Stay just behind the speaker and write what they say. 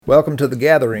Welcome to The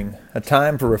Gathering, a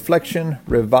time for reflection,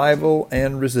 revival,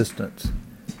 and resistance.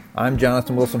 I'm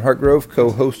Jonathan Wilson-Hartgrove,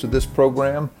 co-host of this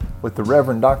program with the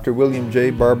Reverend Dr. William J.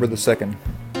 Barber II.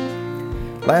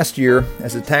 Last year,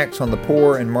 as attacks on the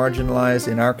poor and marginalized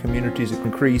in our communities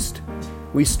increased,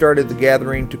 we started The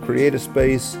Gathering to create a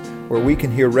space where we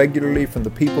can hear regularly from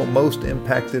the people most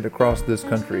impacted across this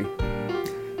country.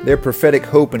 Their prophetic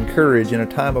hope and courage in a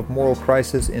time of moral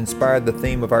crisis inspired the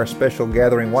theme of our special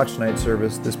Gathering Watch Night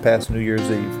service this past New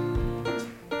Year's Eve.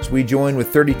 As we joined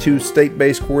with 32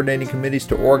 state-based coordinating committees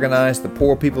to organize the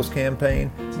Poor People's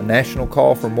Campaign, a national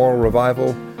call for moral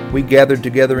revival, we gathered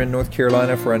together in North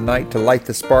Carolina for a night to light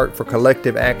the spark for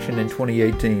collective action in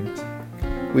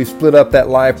 2018. We've split up that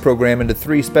live program into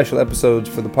 3 special episodes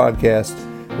for the podcast,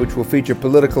 which will feature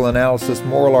political analysis,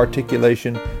 moral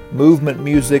articulation, movement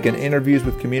music, and interviews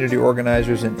with community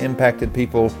organizers and impacted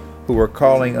people who are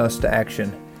calling us to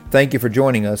action. Thank you for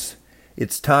joining us.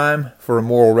 It's time for a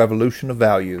moral revolution of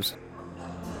values.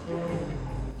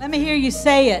 Let me hear you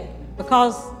say it,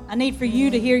 because I need for you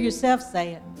to hear yourself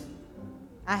say it.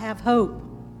 I have hope.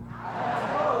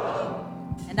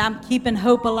 And I'm keeping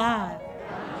hope alive.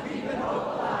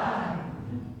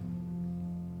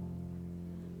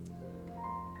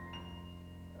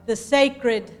 The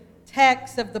sacred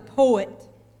text of the poet.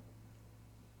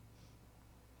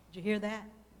 Did you hear that?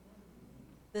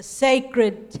 The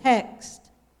sacred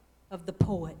text of the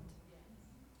poet.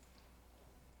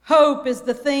 Hope is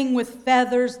the thing with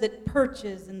feathers that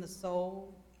perches in the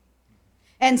soul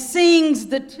and sings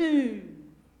the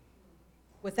tune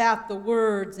without the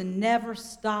words and never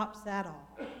stops at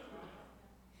all.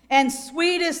 And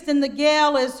sweetest in the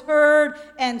gale is heard,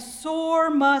 and sore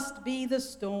must be the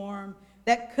storm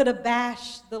that could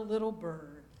abash the little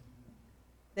bird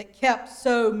that kept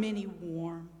so many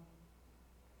warm.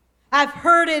 I've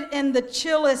heard it in the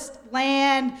chillest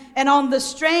land and on the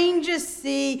strangest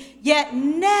sea, yet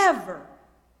never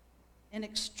in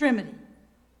extremity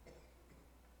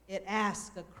it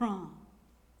asks a crumb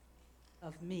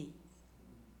of me.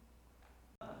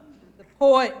 The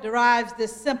poet derives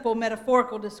this simple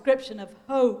metaphorical description of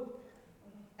hope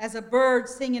as a bird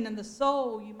singing in the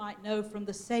soul, you might know from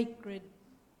the sacred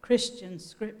Christian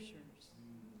scriptures.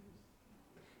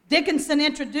 Dickinson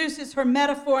introduces her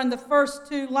metaphor in the first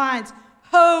 2 lines.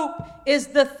 Hope is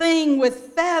the thing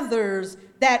with feathers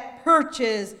that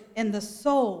perches in the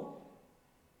soul.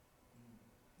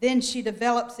 Then she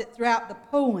develops it throughout the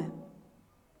poem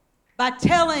by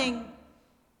telling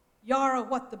Yara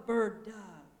what the bird does.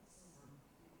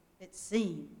 It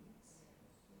sings.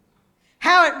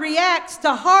 How it reacts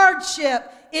to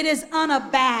hardship, it is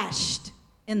unabashed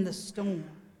in the storm.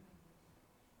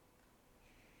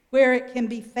 Where it can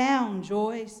be found,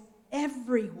 Joyce,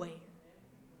 everywhere.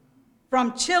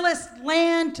 From chillest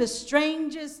land to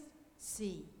strangest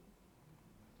sea.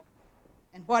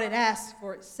 And what it asks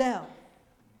for itself,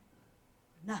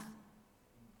 nothing.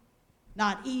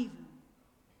 Not even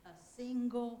a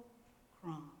single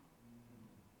crumb.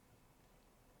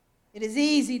 It is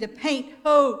easy to paint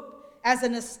hope as a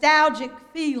nostalgic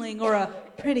feeling or a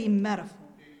pretty metaphor.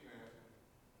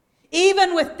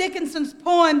 Even with Dickinson's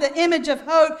poem, the image of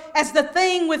hope as the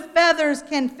thing with feathers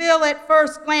can feel at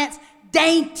first glance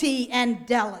dainty and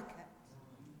delicate.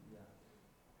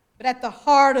 But at the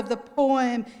heart of the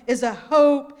poem is a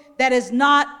hope that is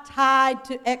not tied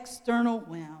to external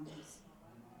whims,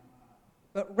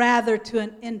 but rather to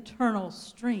an internal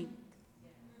strength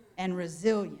and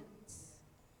resilience.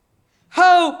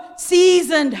 Hope,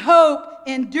 seasoned hope,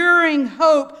 enduring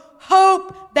hope,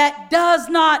 hope that does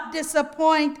not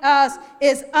disappoint us,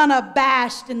 is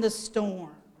unabashed in the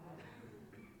storm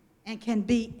and can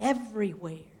be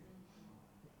everywhere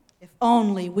if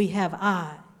only we have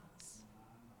eyes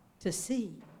to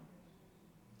see.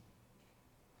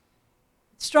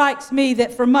 It strikes me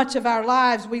that for much of our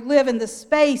lives we live in the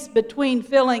space between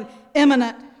feeling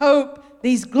imminent hope,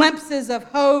 these glimpses of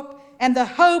hope, and the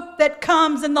hope that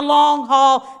comes in the long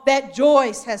haul that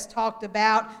Joyce has talked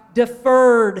about,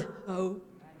 deferred hope.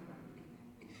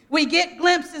 We get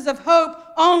glimpses of hope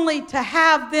only to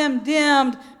have them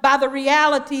dimmed by the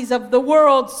realities of the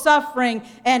world's suffering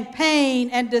and pain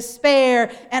and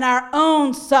despair and our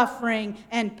own suffering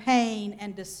and pain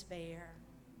and despair.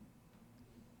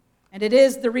 And it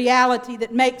is the reality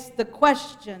that makes the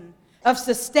question of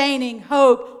sustaining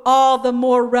hope all the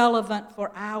more relevant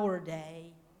for our day.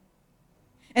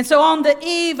 And so on the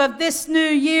eve of this new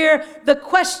year, the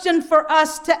question for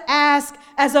us to ask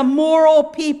as a moral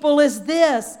people is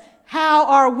this: how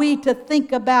are we to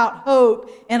think about hope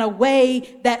in a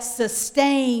way that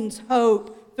sustains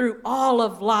hope through all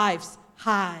of life's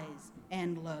highs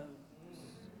and lows?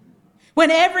 when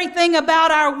everything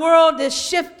about our world is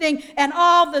shifting and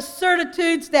all the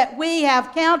certitudes that we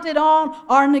have counted on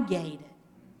are negated?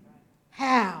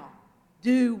 How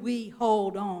do we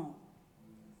hold on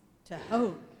to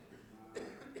hope?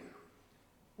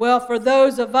 Well, for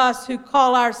those of us who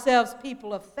call ourselves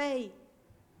people of faith,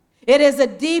 it is a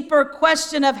deeper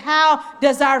question of how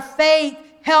does our faith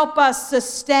help us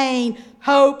sustain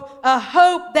hope, a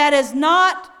hope that is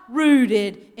not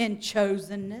rooted in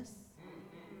chosenness,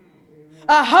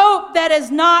 a hope that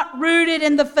is not rooted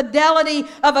in the fidelity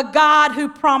of a God who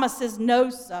promises no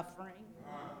suffering,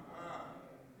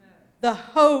 the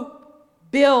hope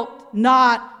built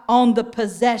not on the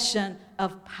possession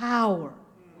of power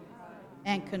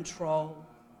and control.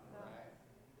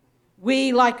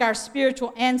 We, like our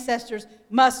spiritual ancestors,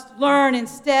 must learn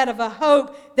instead of a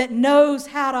hope that knows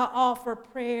how to offer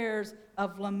prayers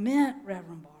of lament,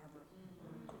 Reverend Barber,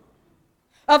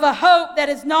 of a hope that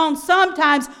is known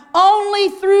sometimes only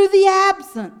through the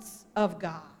absence of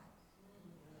God,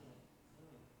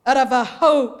 but of a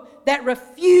hope that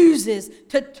refuses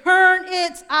to turn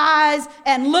its eyes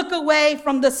and look away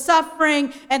from the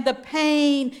suffering and the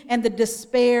pain and the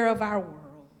despair of our world.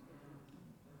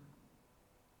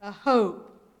 A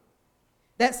hope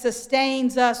that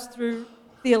sustains us through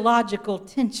theological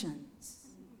tensions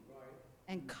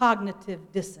and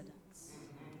cognitive dissonance.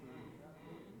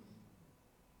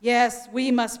 Yes, we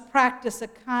must practice a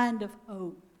kind of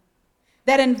hope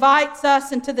that invites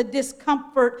us into the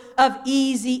discomfort of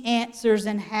easy answers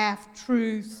and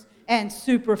half-truths and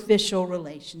superficial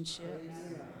relationships.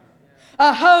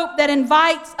 A hope that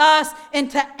invites us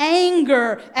into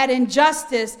anger at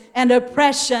injustice and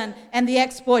oppression and the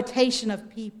exploitation of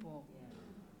people.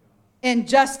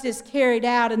 Injustice carried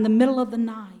out in the middle of the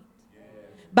night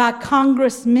by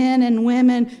congressmen and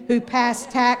women who pass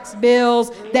tax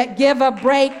bills that give a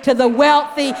break to the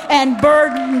wealthy and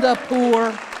burden the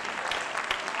poor.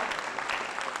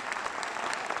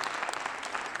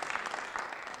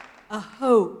 A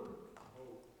hope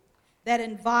that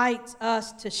invites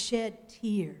us to shed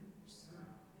tears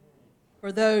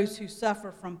for those who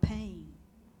suffer from pain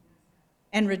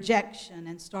and rejection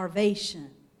and starvation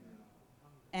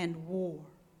and war.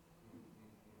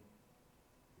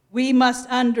 We must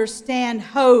understand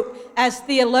hope as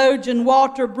theologian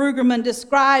Walter Brueggemann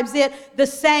describes it, the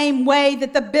same way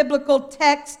that the biblical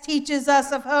text teaches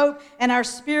us of hope and our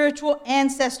spiritual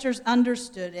ancestors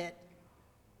understood it.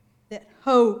 That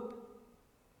hope,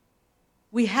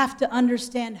 we have to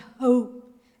understand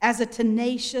hope as a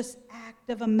tenacious act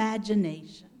of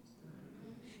imagination,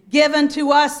 given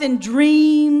to us in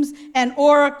dreams and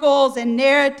oracles and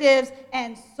narratives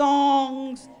and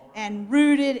songs, and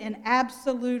rooted in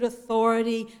absolute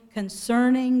authority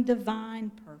concerning divine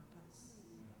purpose.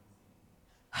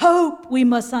 Hope, we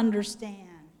must understand,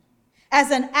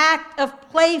 as an act of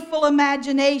playful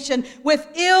imagination with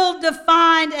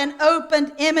ill-defined and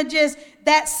opened images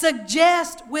that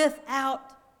suggest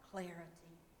without clarity.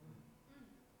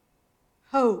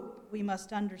 Hope, we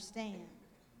must understand,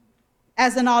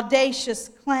 as an audacious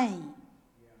claim,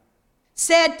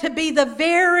 said to be the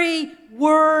very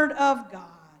Word of God.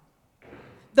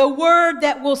 The word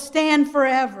that will stand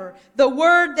forever. The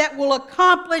word that will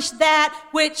accomplish that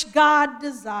which God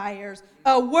desires.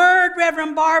 A word,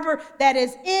 Reverend Barber, that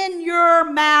is in your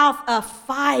mouth a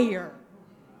fire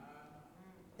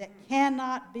that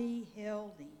cannot be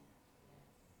held in.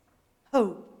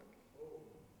 Hope.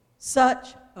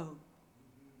 Such hope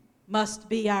must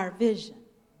be our vision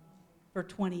for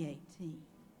 2018.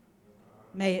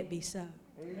 May it be so.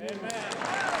 Amen.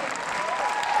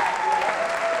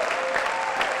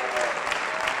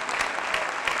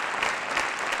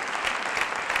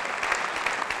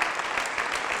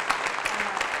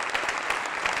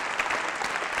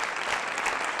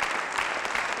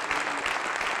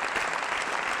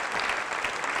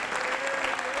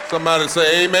 Somebody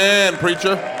say amen,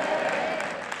 preacher.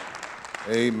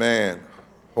 Amen.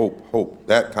 Hope, hope,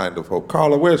 that kind of hope.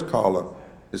 Carla, where's Carla?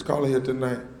 Is Carla here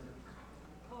tonight?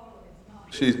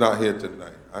 She's not here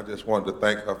tonight. I just wanted to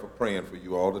thank her for praying for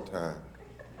you all the time.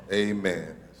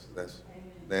 Amen. That's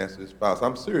Nancy's spouse.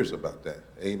 I'm serious about that.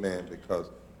 Amen, because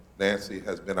Nancy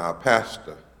has been our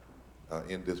pastor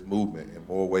in this movement in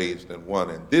more ways than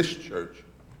one. And this church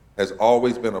has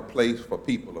always been a place for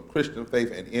people of Christian faith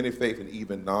and any faith and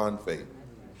even non-faith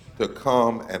to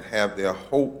come and have their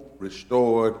hope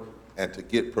restored and to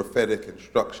get prophetic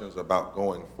instructions about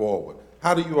going forward.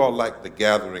 How do you all like the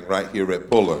gathering right here at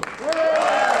Pullen?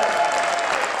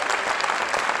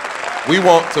 We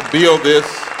want to build this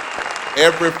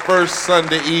every first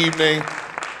Sunday evening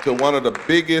to one of the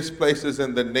biggest places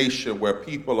in the nation where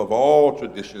people of all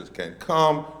traditions can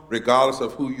come, regardless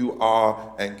of who you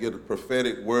are, and give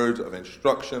prophetic words of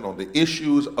instruction on the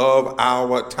issues of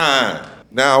our time.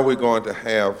 Now we're going to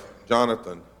have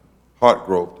Jonathan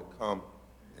Hartgrove to come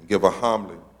and give a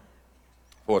homily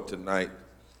for tonight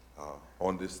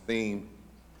on this theme.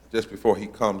 Just before he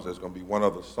comes, there's going to be one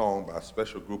other song by a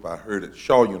special group I heard at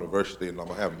Shaw University, and I'm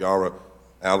going to have Yara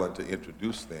Allen to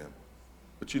introduce them.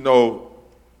 But you know,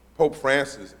 Pope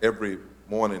Francis every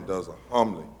morning does a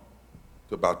homily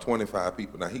to about 25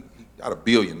 people. Now, he got 1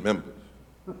 billion members.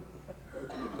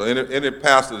 So any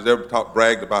pastor that's ever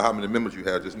bragged about how many members you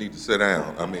have just need to sit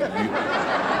down. I mean,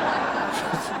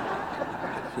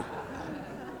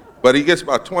 but he gets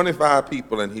about 25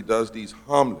 people, and he does these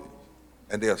homilies.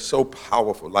 And they are so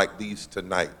powerful, like these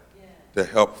tonight, to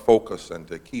help focus and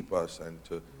to keep us and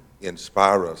to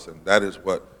inspire us. And that is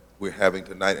what we're having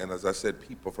tonight. And as I said,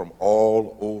 people from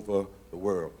all over the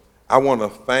world. I want to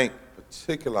thank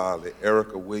particularly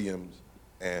Erica Williams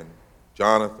and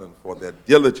Jonathan for their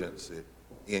diligence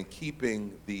in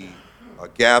keeping the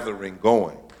gathering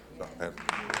going. And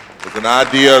it was an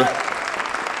idea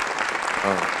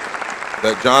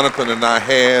that Jonathan and I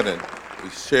had, and we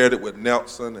shared it with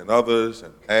Nelson and others,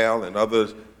 and Al and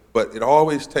others, but it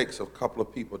always takes a couple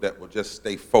of people that will just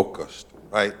stay focused,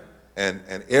 right? And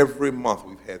every month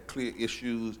we've had clear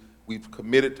issues. We've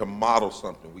committed to model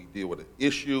something. We deal with an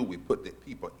issue, we put the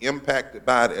people impacted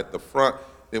by it at the front,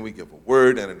 then we give a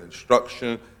word and an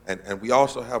instruction, and we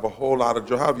also have a whole lot of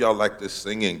joy. How y'all like this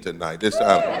singing tonight? This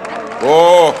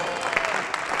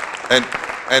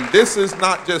and this is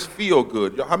not just feel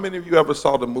good. How many of you ever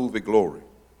saw the movie Glory?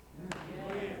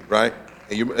 Right?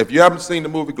 And if you haven't seen the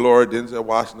movie Glory, Denzel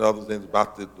Washington and others, it's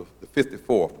about the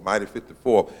 54th, the mighty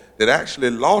 54th, that actually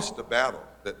lost the battle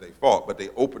that they fought, but they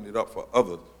opened it up for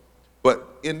others.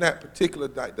 But in that particular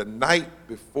night, the night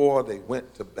before they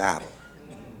went to battle,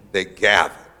 they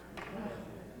gathered.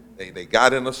 They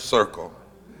got in a circle,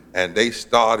 and they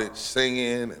started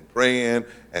singing and praying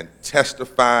and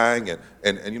testifying.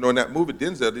 And you know, in that movie,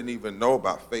 Denzel didn't even know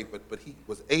about faith, but he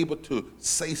was able to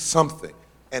say something.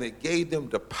 And it gave them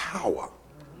the power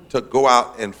to go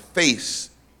out and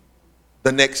face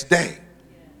the next day.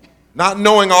 Not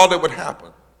knowing all that would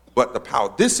happen, but the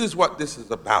power. This is what this is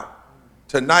about.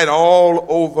 Tonight, all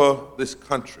over this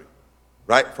country,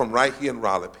 right from right here in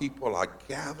Raleigh, people are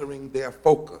gathering their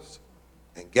focus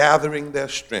and gathering their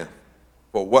strength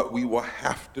for what we will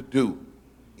have to do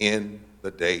in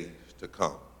the days to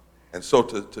come. And so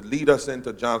to lead us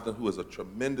into Jonathan, who is a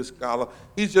tremendous scholar,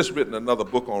 he's just written another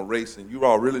book on race, and you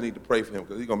all really need to pray for him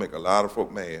because he's going to make a lot of folk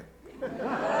mad.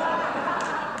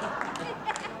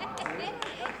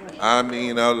 I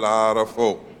mean, a lot of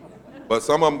folk. But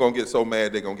some of them going to get so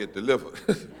mad they're going to get delivered.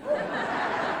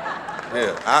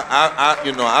 Yeah,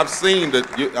 I've seen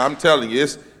that. I'm telling you,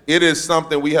 it is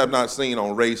something we have not seen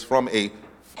on race from a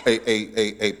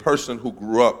person who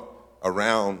grew up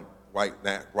around white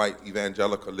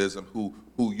evangelicalism,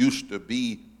 who used to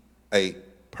be a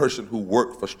person who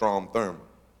worked for Strom Thurmond.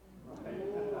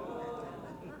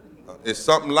 It's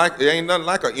something like, it ain't nothing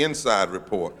like an inside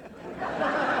report.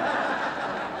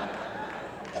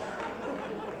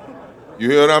 You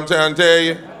hear what I'm trying to tell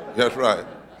you? That's right.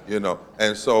 You know,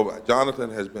 and so Jonathan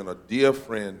has been a dear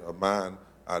friend of mine.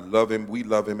 I love him. We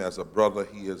love him as a brother.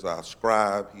 He is our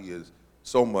scribe. He is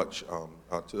so much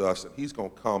to us, and he's going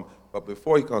to come. But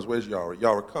before he comes, where's Yara?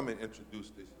 Yara, come and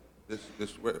introduce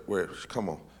this where come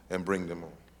on, and bring them on.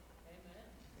 Amen.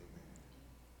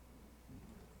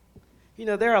 You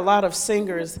know, there are a lot of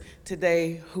singers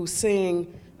today who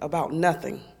sing about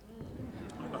nothing.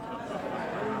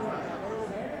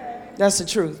 That's the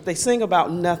truth. They sing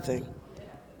about nothing.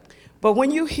 But when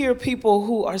you hear people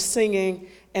who are singing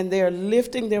and they're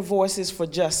lifting their voices for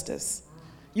justice,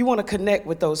 you want to connect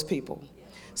with those people.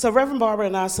 So Reverend Barber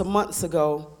and I, some months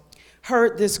ago,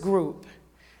 heard this group,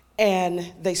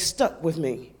 and they stuck with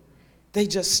me. They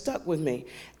just stuck with me.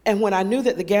 And when I knew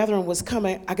that the gathering was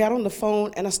coming, I got on the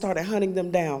phone and I started hunting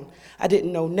them down. I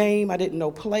didn't know name, I didn't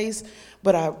know place,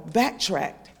 but I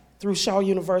backtracked through Shaw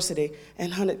University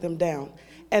and hunted them down.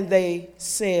 And they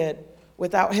said,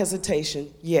 without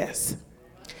hesitation, yes.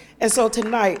 And so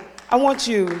tonight, I want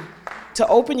you to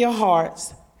open your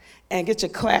hearts and get your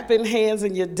clapping hands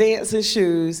and your dancing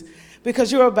shoes,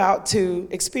 because you're about to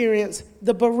experience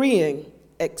the Berean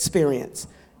experience.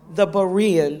 The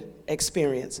Berean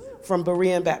experience from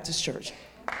Berean Baptist Church.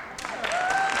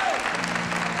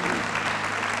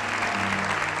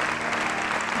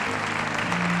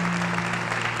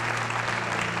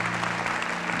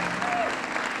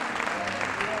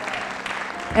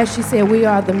 As she said, we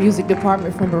are the music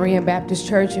department from Berean Baptist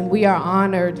Church, and we are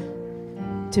honored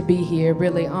to be here,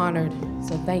 really honored.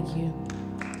 So thank you.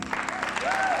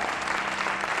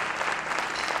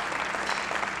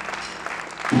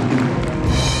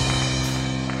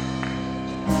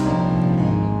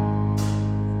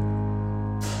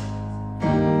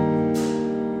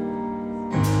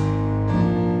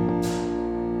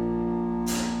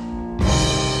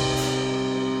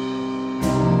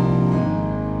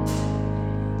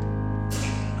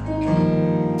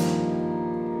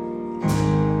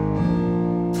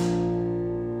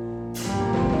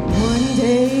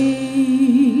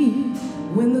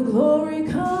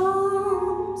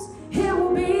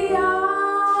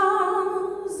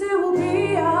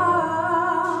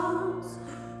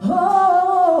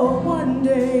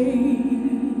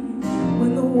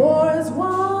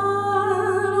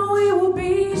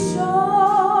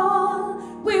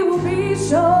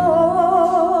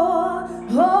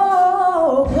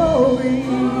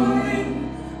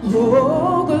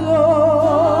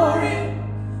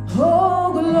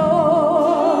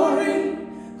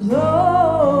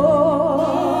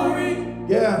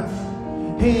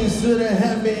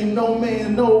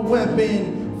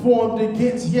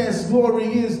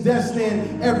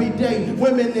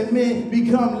 Women and men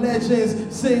become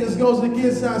legends. Sins goes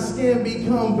against our skin,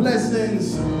 become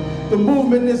blessings. The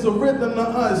movement is a rhythm to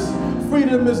us.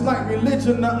 Freedom is like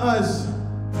religion to us.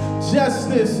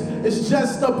 Justice is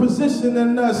just a position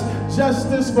in us.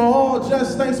 Justice for all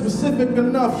just ain't specific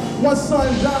enough. One son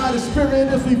died, the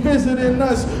spirit is revisiting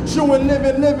us. True and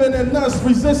living in us.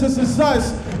 Resistance is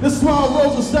us. That's why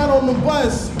Rosa sat on the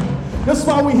bus. That's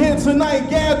why we here tonight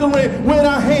gathering with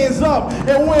our hands up.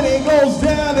 And when it goes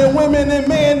down and women and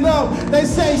men up, they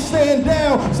say stand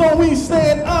down, so we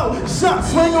stand up. Shots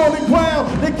swing on the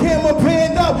ground, the camera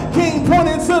panned up. King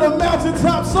pointed to the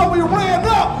mountaintop, so we ran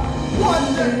up.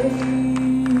 One day,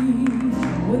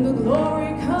 when the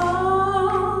glory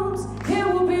comes,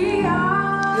 it will be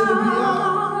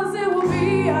ours. It will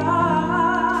be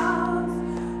ours.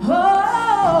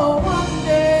 Oh, one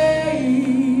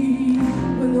day,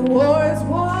 when the war is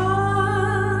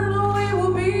won, we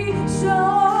will be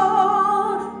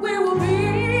sure. We will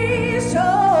be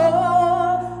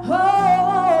sure.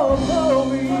 Oh,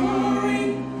 glory.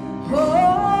 Oh,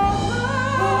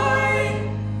 glory.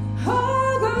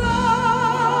 Oh,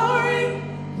 glory.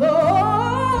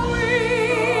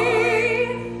 Glory.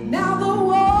 Now the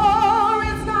war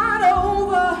is not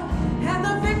over and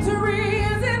the victory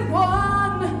isn't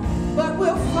won, but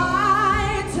we'll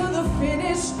fight to the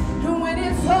finish. And when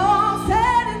it's all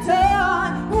said and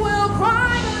done, we'll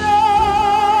cry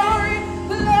glory,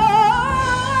 glory,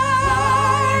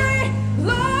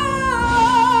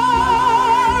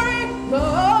 glory, glory.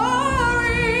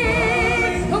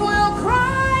 We'll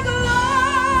cry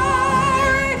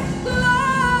glory,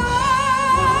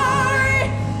 glory,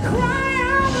 cry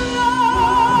out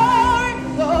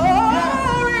glory,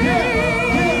 glory.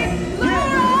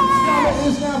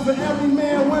 It's now for every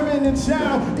man, women, and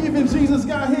child. Even Jesus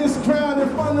got his crown in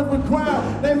front of a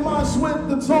crowd. They march with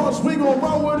the torch, we gon'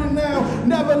 run with it now.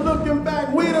 Never looking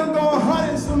back, we done gone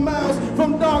hundreds of miles.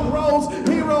 From dark roads,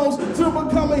 heroes, to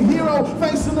become a hero.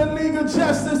 Facing the League of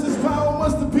Justice, his power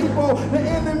was the people. The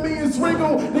enemy is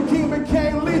regal, the king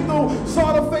became lethal.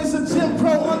 Saw the face of Jim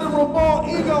Crow under a bald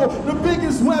ego. The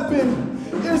biggest weapon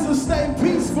is to stay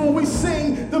peaceful. We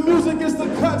sing, the music is the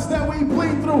cuts that we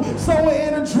bleed through. So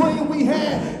in a dream we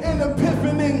had an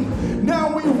epiphany.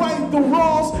 Now we write the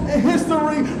wrongs in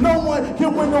history. No one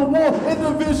can win a war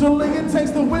individually. It takes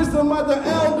the wisdom of the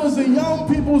elders and young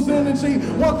people's energy.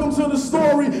 Welcome to the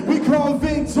story we call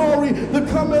victory. The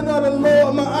coming of the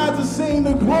Lord, my eyes are seeing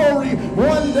the glory.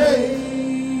 One day,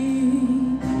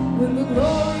 When the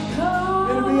glory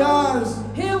comes, it'll be ours.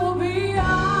 it will be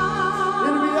ours.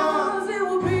 It'll be ours. It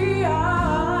will be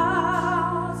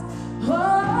ours. Oh,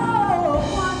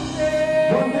 one day,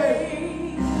 One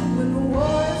day. when the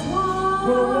war is won,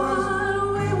 When the war is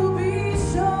we will be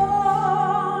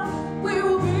sure. We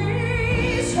will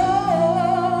be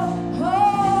sure.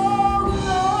 Oh,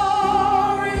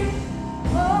 glory.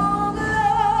 Oh,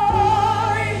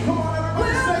 glory. Come on, everybody,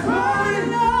 We'll say cry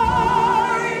glory.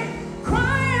 glory.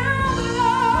 Cry out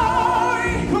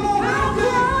glory. Come on, I'll everybody.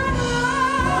 cry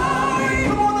glory.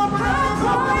 Come on up and I'll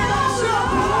come cry on, shout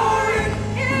glory.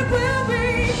 It will be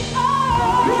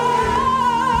ours.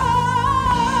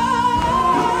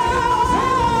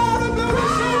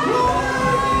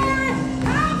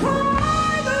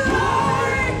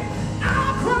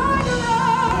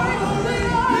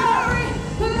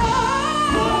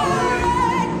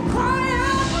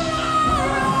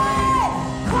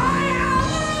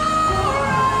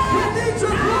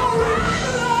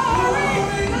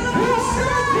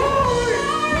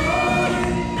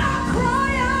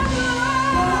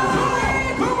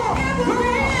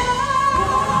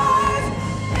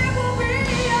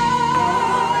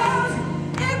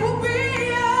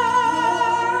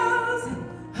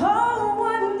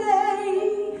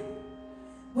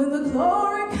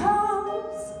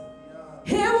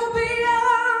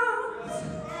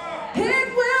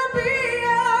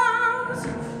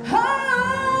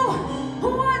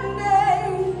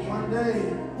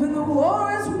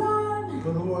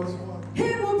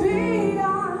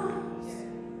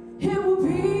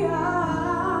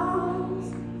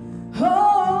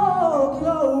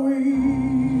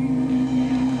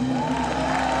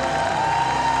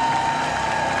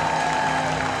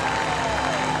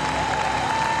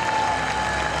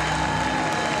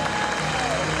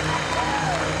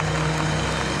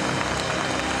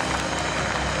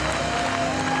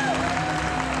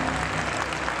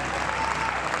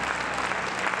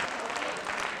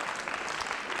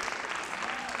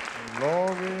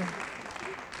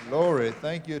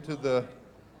 Thank you to the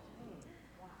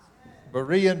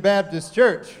Berean Baptist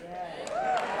Church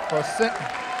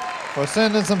for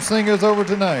sending some singers over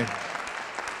tonight.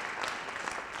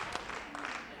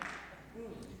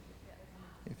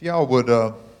 If y'all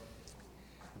would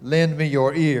lend me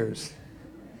your ears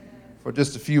for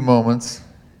just a few moments,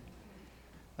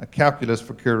 a calculus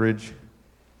for courage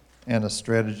and a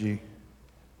strategy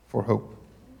for hope.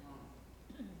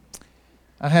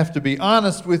 I have to be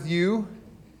honest with you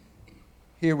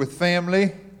here with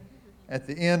family at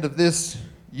the end of this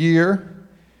year,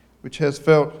 which has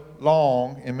felt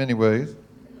long in many ways.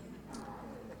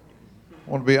 I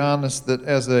want to be honest that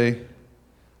as a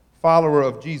follower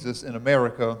of Jesus in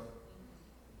America,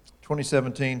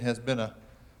 2017 has been a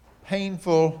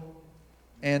painful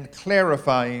and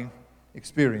clarifying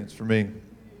experience for me.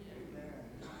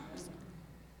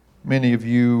 Many of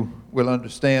you will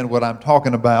understand what I'm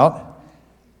talking about,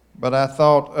 but I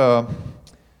thought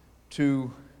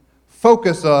to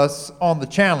focus us on the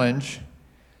challenge,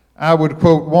 I would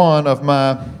quote one of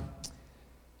my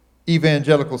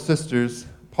evangelical sisters,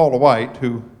 Paula White,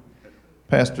 who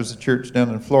pastors a church down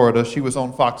in Florida. She was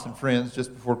on Fox and Friends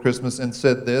just before Christmas and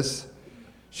said this.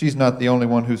 She's not the only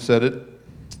one who said it,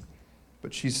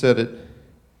 but she said it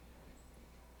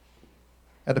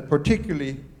at a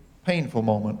particularly painful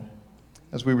moment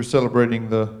as we were celebrating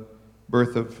the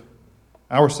birth of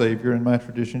our Savior in my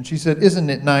tradition. She said, "Isn't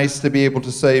it nice to be able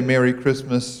to say Merry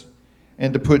Christmas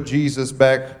and to put Jesus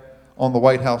back on the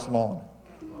White House lawn?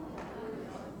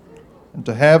 And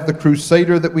to have the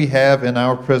crusader that we have in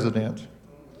our president.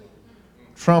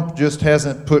 Trump just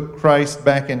hasn't put Christ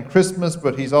back in Christmas,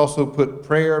 but he's also put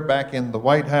prayer back in the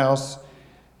White House.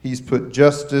 He's put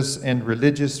justice and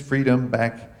religious freedom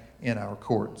back in our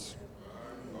courts."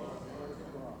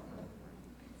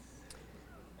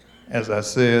 As I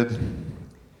said,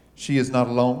 she is not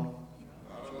alone.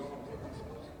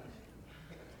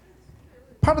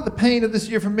 Part of the pain of this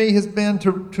year for me has been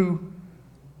to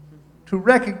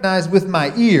recognize with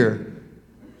my ear,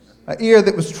 an ear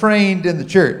that was trained in the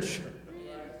church,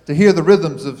 to hear the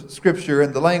rhythms of Scripture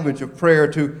and the language of prayer,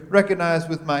 to recognize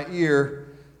with my ear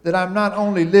that I'm not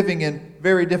only living in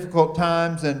very difficult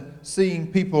times and seeing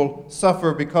people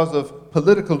suffer because of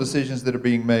political decisions that are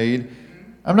being made.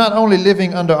 I'm not only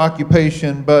living under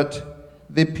occupation, but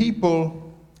the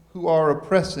people who are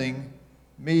oppressing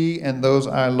me and those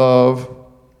I love,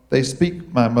 they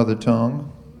speak my mother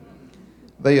tongue.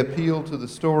 They appeal to the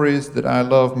stories that I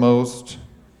love most.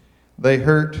 They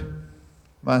hurt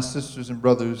my sisters and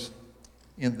brothers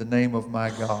in the name of my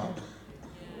God.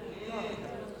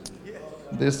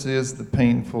 This is the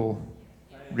painful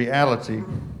reality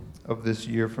of this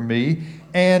year for me,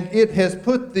 and it has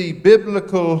put the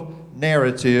biblical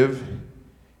narrative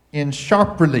in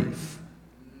sharp relief.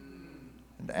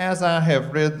 And as I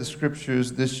have read the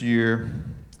Scriptures this year,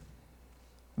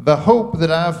 the hope that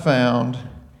I've found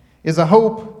is a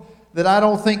hope that I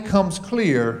don't think comes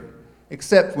clear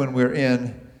except when we're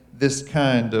in this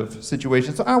kind of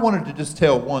situation. So I wanted to just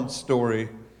tell one story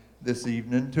this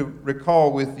evening, to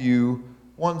recall with you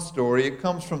one story. It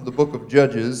comes from the book of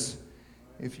Judges.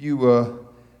 If you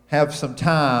have some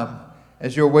time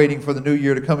as you're waiting for the new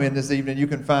year to come in this evening, you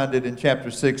can find it in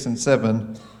chapter 6 and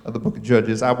 7 of the book of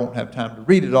Judges. I won't have time to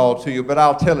read it all to you, but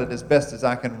I'll tell it as best as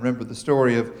I can remember, the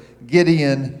story of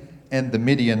Gideon and the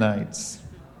Midianites.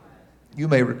 You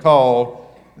may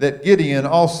recall that Gideon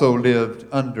also lived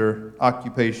under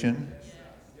occupation,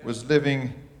 was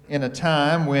living in a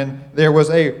time when there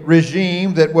was a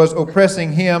regime that was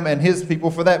oppressing him and his people.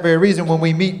 For that very reason, when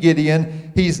we meet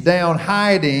Gideon, he's down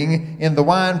hiding in the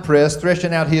wine press,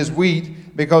 threshing out his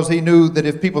wheat, because he knew that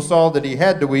if people saw that he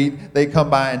had the wheat, they'd come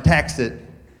by and tax it.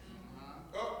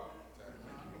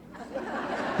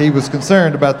 He was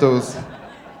concerned about those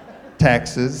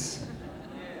taxes.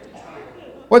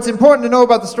 What's important to know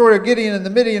about the story of Gideon and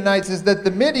the Midianites is that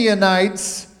the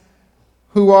Midianites,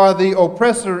 who are the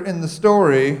oppressor in the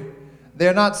story,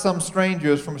 they're not some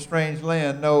strangers from a strange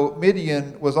land. No,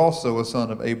 Midian was also a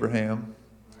son of Abraham.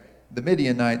 The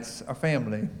Midianites are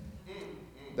family.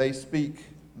 They speak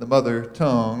the mother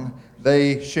tongue.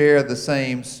 They share the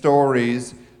same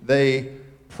stories. They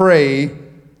pray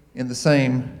in the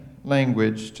same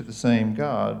language to the same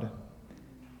God.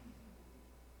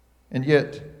 And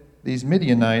yet, these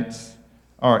Midianites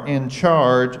are in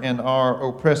charge and are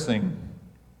oppressing.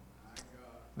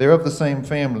 They're of the same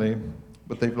family,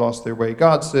 but they've lost their way.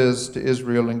 God says to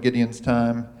Israel in Gideon's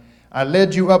time, "I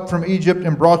led you up from Egypt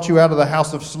and brought you out of the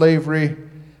house of slavery.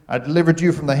 I delivered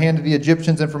you from the hand of the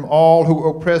Egyptians and from all who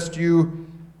oppressed you,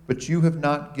 but you have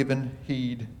not given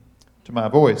heed to my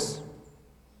voice."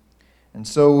 And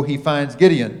so he finds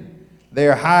Gideon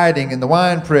They're hiding in the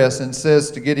winepress and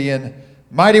says to Gideon,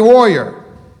 "Mighty warrior."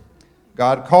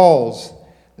 God calls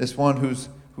this one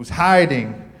who's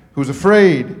hiding, who's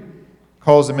afraid,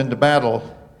 calls him into battle,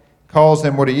 calls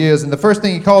him what he is. And the first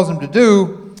thing he calls him to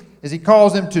do is he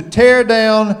calls him to tear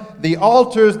down the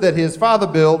altars that his father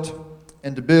built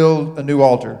and to build a new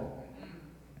altar.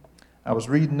 I was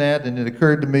reading that and it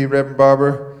occurred to me, Reverend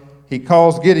Barber, he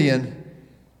calls Gideon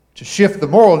to shift the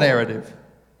moral narrative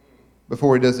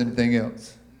before he does anything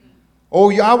else.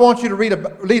 Oh, I want you to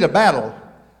lead a battle.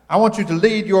 I want you to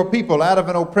lead your people out of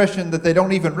an oppression that they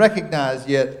don't even recognize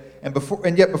yet.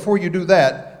 And yet before you do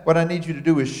that, what I need you to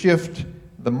do is shift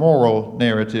the moral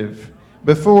narrative.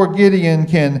 Before Gideon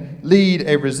can lead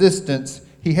a resistance,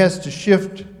 he has to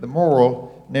shift the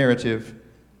moral narrative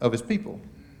of his people.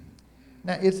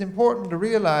 Now, it's important to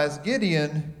realize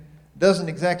Gideon doesn't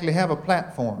exactly have a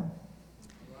platform.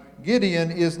 Gideon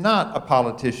is not a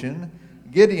politician.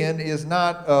 Gideon is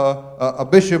not a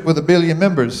bishop with 1 billion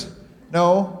members.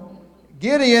 No,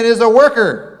 Gideon is a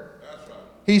worker.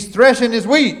 He's threshing his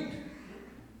wheat.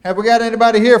 Have we got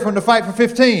anybody here from the Fight for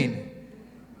 15?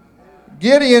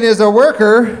 Gideon is a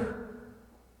worker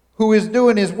who is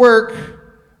doing his work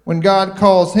when God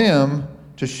calls him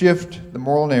to shift the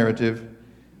moral narrative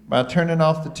by turning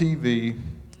off the TV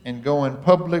and going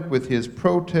public with his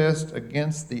protest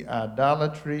against the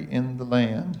idolatry in the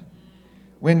land.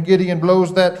 When Gideon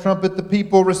blows that trumpet, the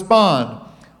people respond.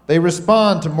 They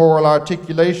respond to moral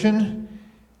articulation,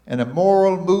 and a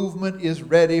moral movement is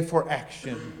ready for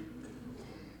action.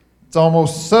 It's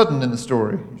almost sudden in the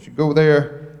story. You should go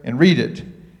there and read it.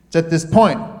 It's at this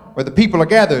point where the people are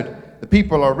gathered. The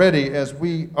people are ready as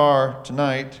we are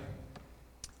tonight.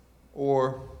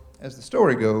 Or, as the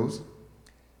story goes,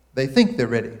 they think they're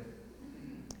ready.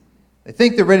 They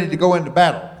think they're ready to go into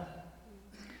battle.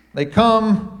 They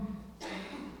come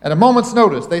at a moment's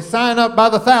notice. They sign up by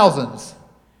the thousands.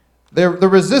 The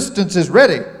resistance is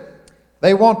ready.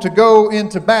 They want to go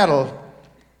into battle.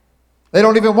 They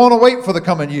don't even want to wait for the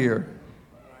coming year.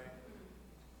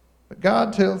 But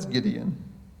God tells Gideon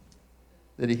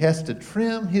that he has to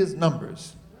trim his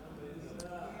numbers.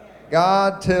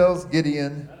 God tells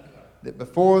Gideon that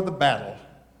before the battle,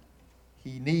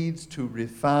 he needs to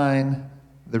refine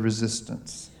the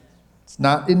resistance. It's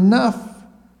not enough.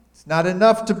 It's not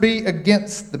enough to be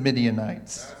against the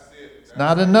Midianites. It's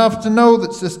not enough to know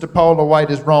that Sister Paula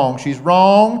White is wrong. She's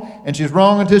wrong, and she's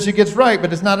wrong until she gets right,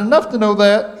 but it's not enough to know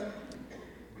that.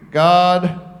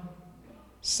 God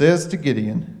says to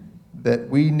Gideon that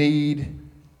we need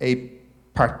a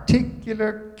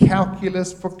particular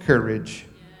calculus for courage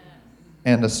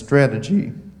and a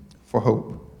strategy for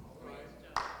hope.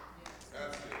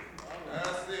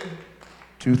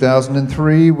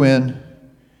 2003, when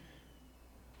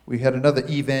we had another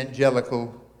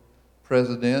evangelical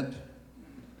president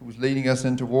who was leading us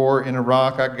into war in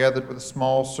Iraq, I gathered with a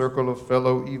small circle of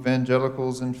fellow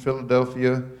evangelicals in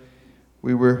Philadelphia.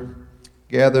 We were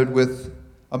gathered with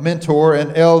a mentor,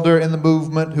 an elder in the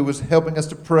movement who was helping us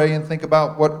to pray and think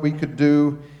about what we could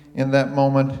do in that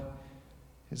moment.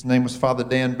 His name was Father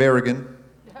Dan Berrigan.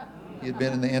 He had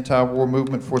been in the anti-war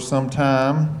movement for some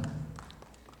time.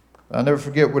 I'll never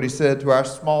forget what he said to our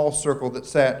small circle that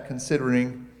sat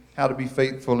considering how to be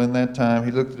faithful in that time.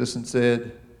 He looked at us and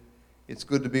said, "It's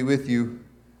good to be with you.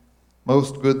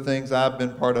 Most good things I've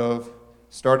been part of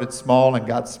started small and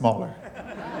got smaller."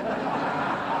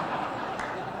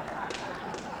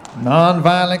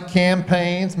 Nonviolent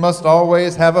campaigns must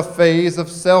always have a phase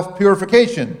of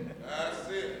self-purification.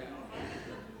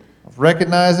 Of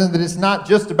recognizing that it's not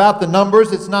just about the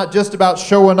numbers, it's not just about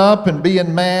showing up and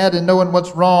being mad and knowing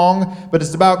what's wrong, but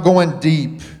it's about going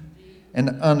deep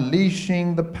and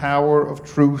unleashing the power of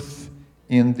truth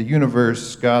in the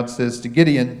universe. God says to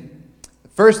Gideon, the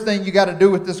first thing you got to do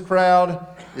with this crowd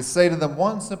is say to them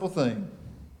one simple thing.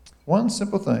 One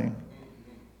simple thing.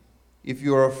 If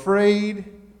you're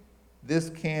afraid this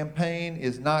campaign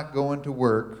is not going to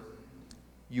work,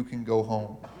 you can go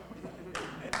home.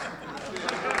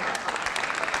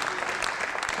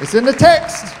 It's in the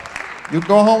text. You can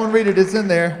go home and read it. It's in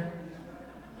there.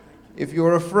 If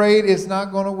you're afraid it's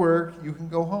not going to work, you can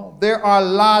go home. There are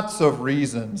lots of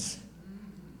reasons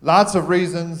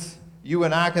you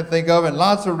and I can think of, and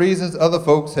lots of reasons other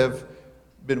folks have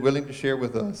been willing to share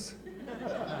with us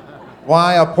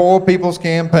why a poor people's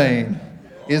campaign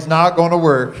is not going to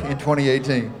work in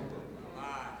 2018.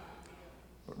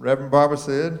 But Reverend Barber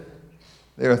said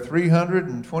there are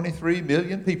 323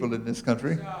 million people in this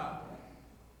country.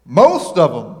 Most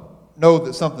of them know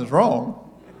that something's wrong.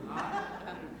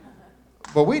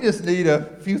 But we just need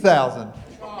a few thousand.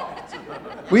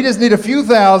 We just need a few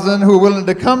thousand who are willing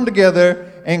to come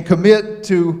together and commit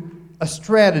to a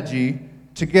strategy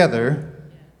together,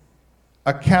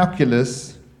 a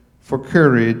calculus for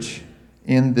courage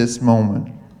in this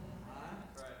moment.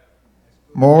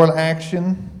 Moral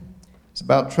action is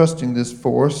about trusting this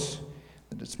force,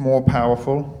 that it's more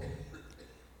powerful.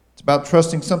 It's about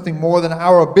trusting something more than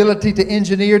our ability to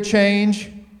engineer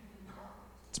change.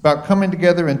 It's about coming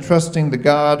together and trusting the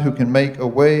God who can make a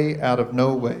way out of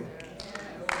no way.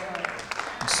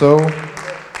 So,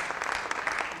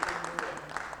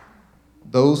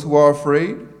 those who are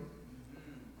afraid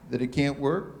that it can't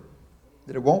work,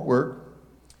 that it won't work,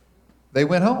 they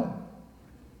went home.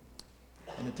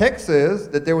 And the text says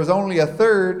that there was only a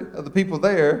third of the people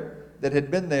there that had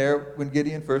been there when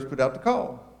Gideon first put out the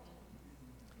call.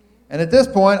 And at this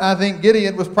point, I think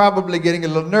Gideon was probably getting a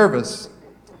little nervous.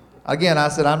 Again, I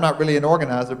said, I'm not really an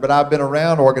organizer, but I've been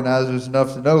around organizers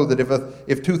enough to know that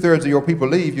if two-thirds of your people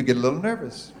leave, you get a little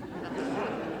nervous.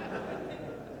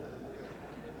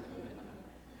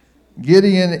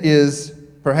 Gideon is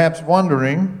perhaps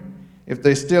wondering if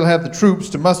they still have the troops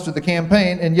to muster the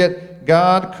campaign, and yet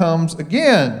God comes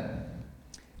again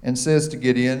and says to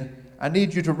Gideon, I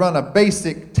need you to run a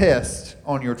basic test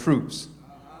on your troops.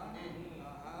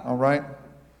 All right?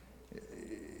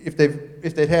 If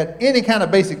they'd had any kind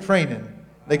of basic training,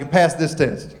 they can pass this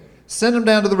test. Send them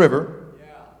down to the river,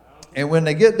 and when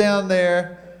they get down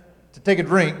there to take a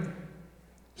drink,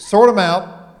 sort them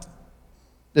out.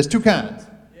 There's two kinds.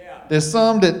 There's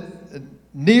some that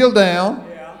kneel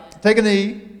down, take a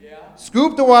knee,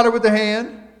 scoop the water with their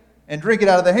hand, and drink it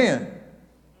out of their hand.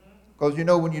 Because you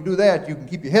know when you do that, you can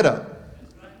keep your head up.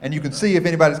 And you can see if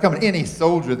anybody's coming. Any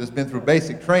soldier that's been through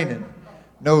basic training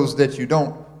knows that you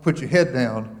don't put your head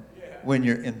down when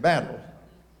you're in battle.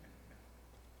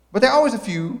 But there are always a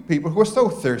few people who are so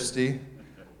thirsty,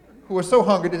 who are so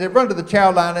hungry that they run to the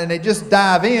chow line and they just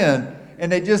dive in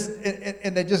and they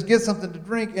just get something to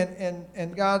drink.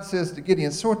 And God says to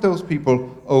Gideon, sort those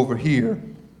people over here.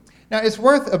 Now it's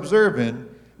worth observing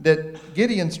that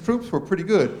Gideon's troops were pretty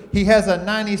good. He has a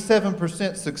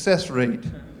 97% success rate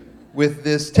with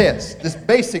this test, this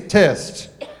basic test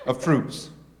of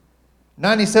troops.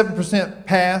 97%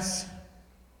 pass,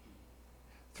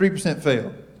 3%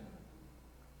 fail.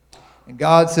 And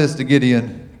God says to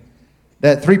Gideon,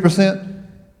 that 3%,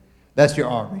 that's your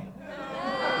army.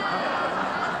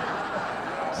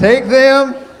 Take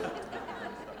them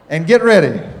and get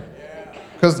ready,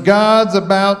 because God's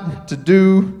about to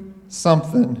do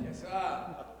something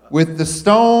with the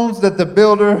stones that the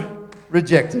builder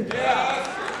rejected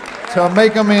to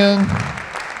make them in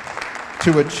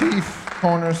to a chief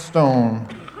cornerstone.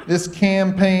 This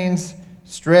campaign's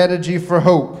strategy for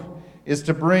hope is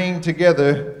to bring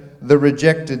together the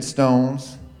rejected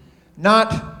stones,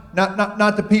 not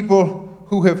the people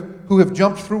who have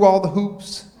jumped through all the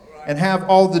hoops and have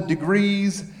all the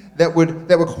degrees that would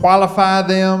qualify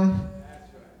them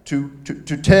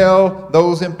to tell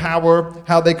those in power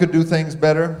how they could do things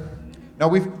better. Now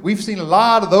we've seen a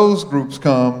lot of those groups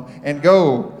come and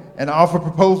go and offer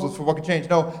proposals for what could change.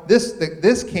 No,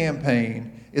 this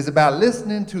campaign is about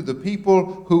listening to the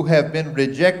people who have been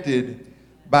rejected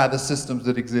by the systems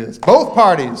that exist. Both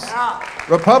parties,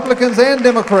 Republicans and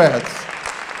Democrats.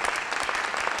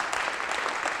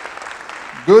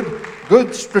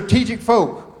 Good strategic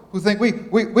folk who think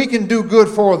we can do good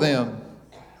for them.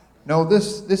 No,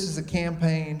 this is a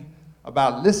campaign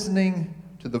about listening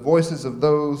to the voices of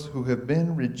those who have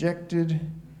been rejected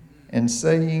and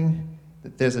saying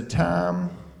that there's a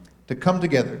time to come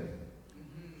together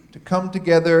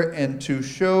and to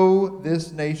show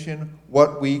this nation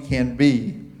what we can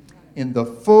be in the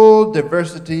full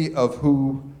diversity of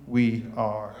who we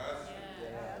are.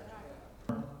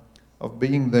 Of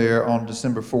being there on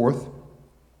December 4th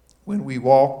when we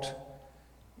walked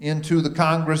into the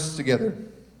Congress together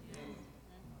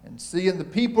and seeing the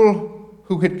people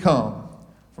who had come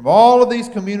from all of these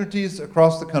communities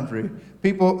across the country,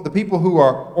 the people who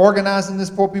are organizing this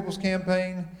Poor People's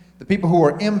Campaign, the people who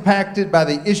are impacted by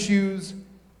the issues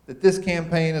that this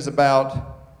campaign is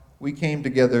about, we came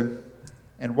together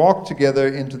and walked together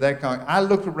into that Congress. I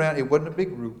looked around, it wasn't a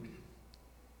big group.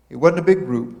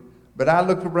 But I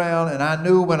looked around and I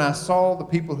knew when I saw the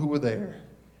people who were there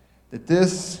that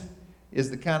this is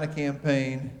the kind of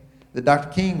campaign that Dr.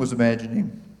 King was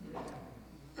imagining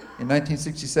in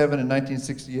 1967 and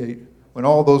 1968 when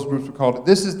all those groups were called.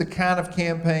 This is the kind of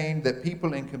campaign that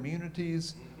people in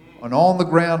communities and on the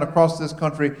ground across this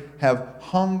country have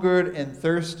hungered and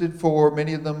thirsted for,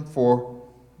 many of them for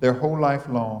their whole life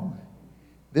long.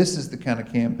 This is the kind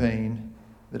of campaign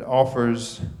that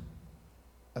offers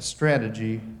a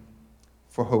strategy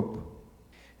for hope.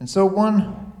 And so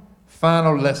one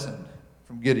final lesson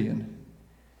from Gideon.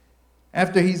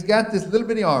 After he's got this little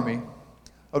bitty army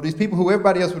of these people who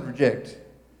everybody else would reject,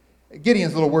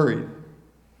 Gideon's a little worried.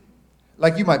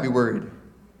 Like you might be worried.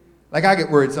 Like I get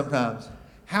worried sometimes.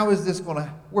 How is this going to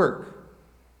work?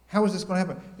 How is this going to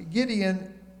happen?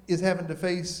 Gideon is having to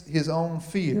face his own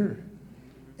fear.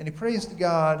 And he prays to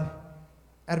God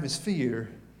out of his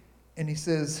fear. And he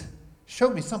says, show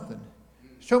me something.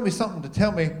 Show me something to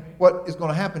tell me what is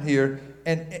going to happen here.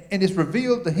 And it's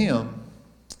revealed to him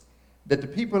that the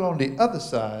people on the other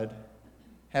side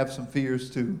have some fears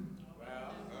too.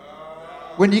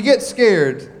 When you get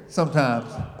scared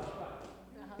sometimes,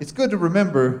 it's good to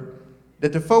remember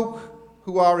that the folk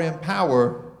who are in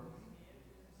power,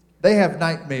 they have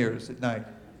nightmares at night.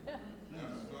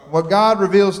 What God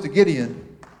reveals to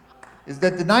Gideon is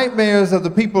that the nightmares of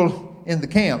the people in the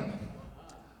camp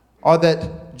are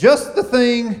that just the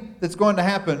thing that's going to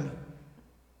happen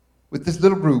with this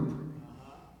little group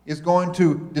is going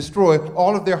to destroy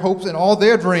all of their hopes and all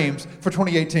their dreams for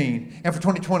 2018 and for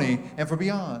 2020 and for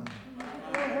beyond.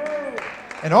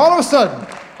 And all of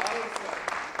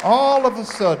a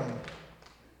sudden,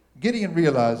 Gideon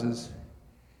realizes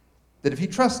that if he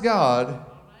trusts God,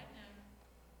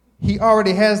 he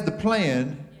already has the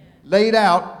plan laid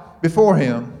out before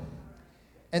him,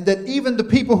 and that even the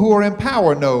people who are in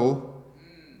power know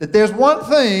that there's one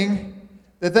thing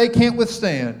that they can't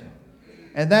withstand,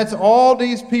 and that's all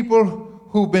these people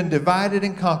who've been divided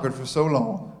and conquered for so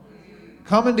long,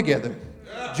 coming together,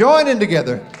 joining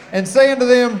together, and saying to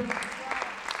them,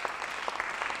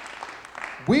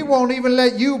 we won't even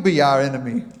let you be our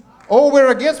enemy. Oh, we're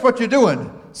against what you're doing,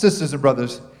 sisters and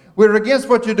brothers. We're against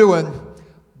what you're doing,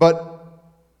 but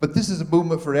this is a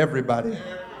movement for everybody.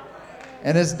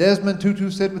 And as Desmond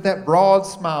Tutu said with that broad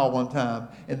smile one time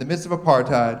in the midst of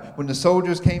apartheid, when the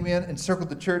soldiers came in and circled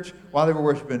the church while they were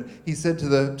worshiping, he said to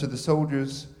the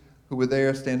soldiers who were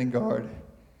there standing guard,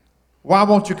 why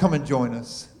won't you come and join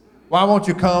us? Why won't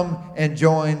you come and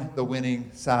join the winning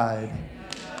side?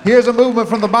 Here's a movement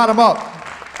from the bottom up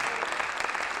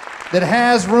that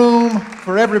has room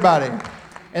for everybody.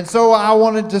 And so I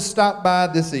wanted to stop by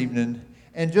this evening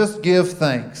and just give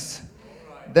thanks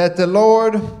that the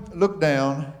Lord looked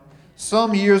down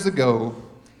some years ago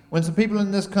when some people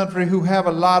in this country who have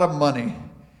a lot of money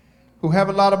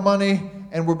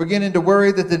and were beginning to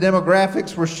worry that the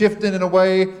demographics were shifting in a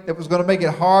way that was going to make it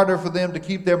harder for them to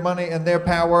keep their money and their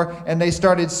power, and they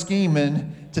started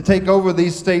scheming to take over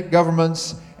these state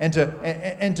governments and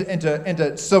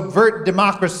to subvert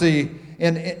democracy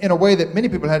in a way that many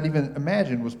people hadn't even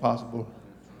imagined was possible.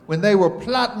 When they were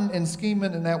plotting and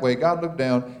scheming in that way, God looked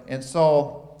down and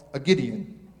saw a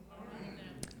Gideon.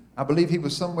 I believe he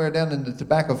was somewhere down in the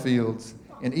tobacco fields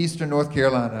in eastern North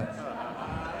Carolina.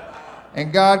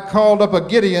 And God called up a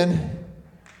Gideon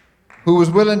who was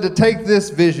willing to take this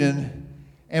vision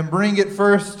and bring it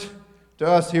first to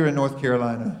us here in North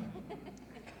Carolina.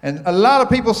 And a lot of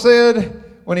people said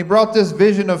when he brought this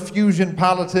vision of fusion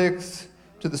politics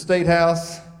to the State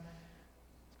House,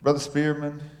 Brother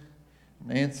Spearman,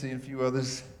 Nancy, and a few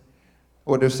others,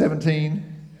 there's 17,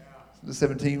 the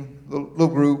 17 little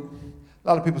group. A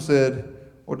lot of people said,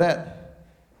 well, that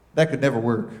could never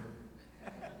work.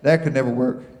 That could never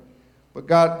work. But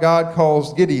God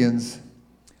calls Gideons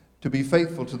to be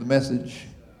faithful to the message,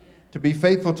 to be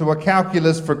faithful to a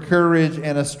calculus for courage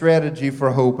and a strategy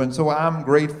for hope. And so I'm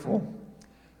grateful.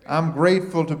 I'm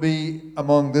grateful to be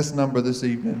among this number this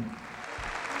evening.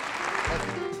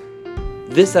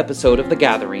 This episode of The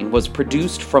Gathering was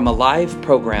produced from a live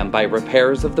program by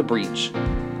Repairers of the Breach,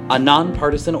 a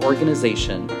nonpartisan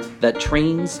organization that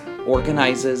trains,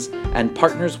 organizes, and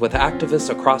partners with activists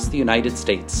across the United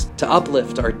States to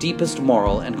uplift our deepest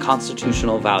moral and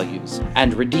constitutional values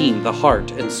and redeem the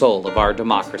heart and soul of our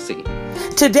democracy.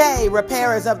 Today,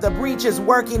 Repairers of the Breach is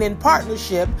working in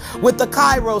partnership with the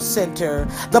Kairos Center,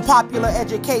 the Popular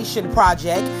Education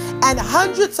Project, and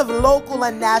hundreds of local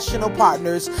and national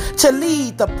partners to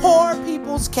lead the Poor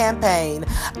People's Campaign,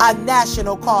 a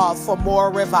national call for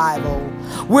more revival.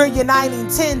 We're uniting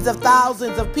tens of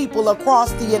thousands of people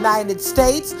across the United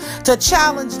States to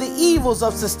challenge the evils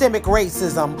of systemic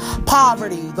racism,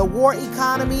 poverty, the war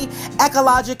economy,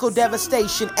 ecological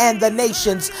devastation, and the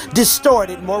nation's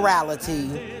distorted morality.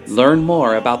 Learn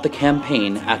more about the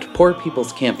campaign at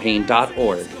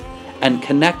poorpeoplescampaign.org and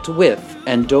connect with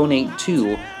and donate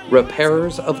to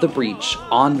Repairers of the Breach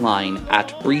online at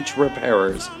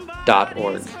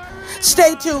breachrepairers.org.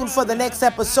 Stay tuned for the next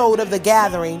episode of The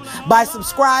Gathering by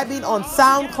subscribing on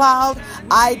SoundCloud,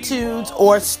 iTunes,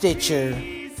 or Stitcher.